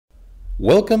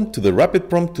Welcome to the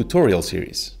RapidProm tutorial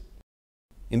series.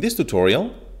 In this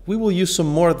tutorial, we will use some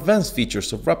more advanced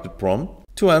features of RapidProm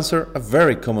to answer a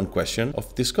very common question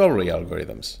of discovery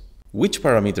algorithms. Which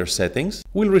parameter settings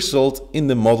will result in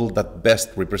the model that best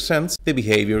represents the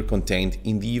behavior contained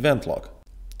in the event log?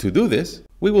 To do this,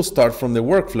 we will start from the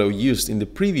workflow used in the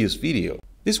previous video.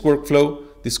 This workflow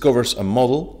discovers a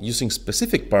model using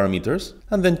specific parameters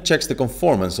and then checks the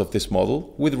conformance of this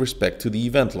model with respect to the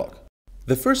event log.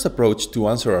 The first approach to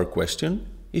answer our question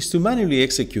is to manually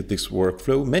execute this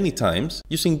workflow many times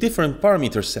using different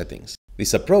parameter settings.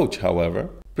 This approach, however,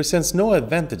 presents no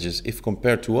advantages if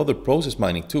compared to other process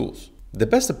mining tools. The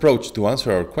best approach to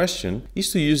answer our question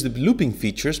is to use the looping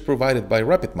features provided by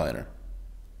RapidMiner.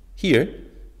 Here,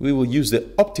 we will use the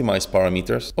optimize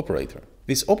parameters operator.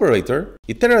 This operator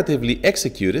iteratively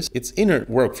executes its inner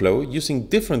workflow using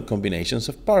different combinations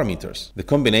of parameters. The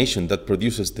combination that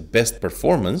produces the best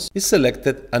performance is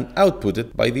selected and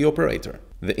outputted by the operator.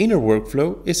 The inner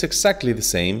workflow is exactly the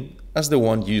same as the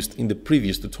one used in the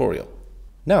previous tutorial.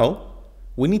 Now,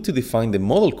 we need to define the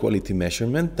model quality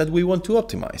measurement that we want to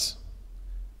optimize.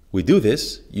 We do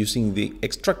this using the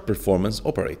extract performance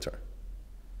operator.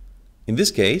 In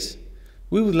this case,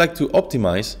 we would like to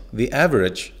optimize the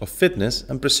average of fitness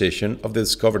and precision of the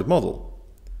discovered model.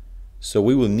 So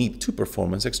we will need two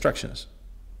performance extractions.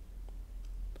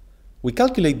 We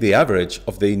calculate the average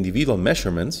of the individual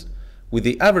measurements with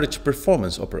the average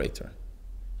performance operator.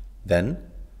 Then,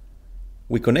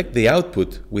 we connect the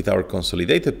output with our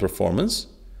consolidated performance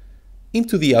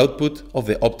into the output of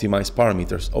the optimize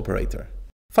parameters operator.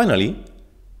 Finally,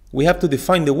 we have to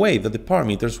define the way that the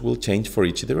parameters will change for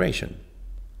each iteration.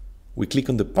 We click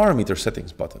on the Parameter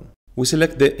Settings button. We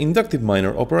select the Inductive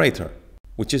Miner operator,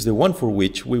 which is the one for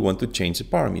which we want to change the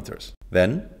parameters.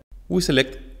 Then, we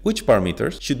select which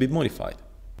parameters should be modified.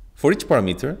 For each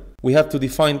parameter, we have to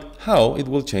define how it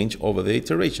will change over the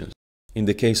iterations. In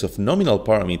the case of nominal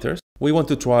parameters, we want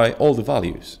to try all the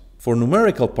values. For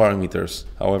numerical parameters,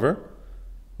 however,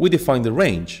 we define the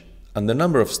range and the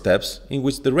number of steps in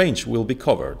which the range will be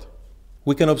covered.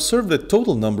 We can observe the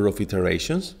total number of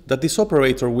iterations that this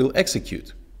operator will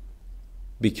execute.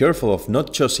 Be careful of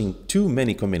not choosing too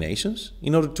many combinations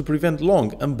in order to prevent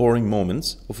long and boring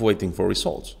moments of waiting for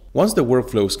results. Once the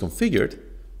workflow is configured,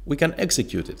 we can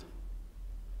execute it.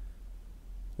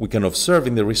 We can observe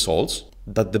in the results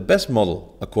that the best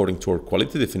model, according to our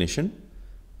quality definition,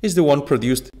 is the one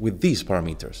produced with these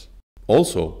parameters.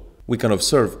 Also, we can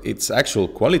observe its actual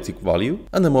quality value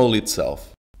and the model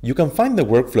itself. You can find the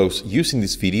workflows used in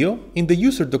this video in the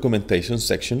user documentation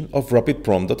section of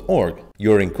rapidprom.org.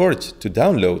 You are encouraged to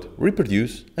download,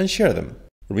 reproduce, and share them.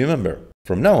 Remember,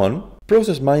 from now on,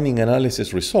 process mining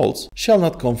analysis results shall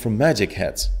not come from magic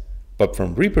hats, but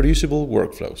from reproducible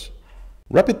workflows.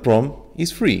 RapidProm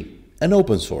is free and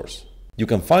open source. You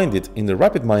can find it in the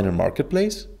RapidMiner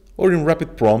marketplace or in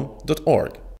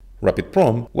rapidprom.org.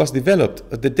 RapidProm was developed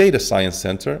at the Data Science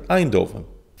Center Eindhoven.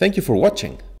 Thank you for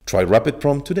watching. Try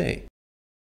RapidProm today.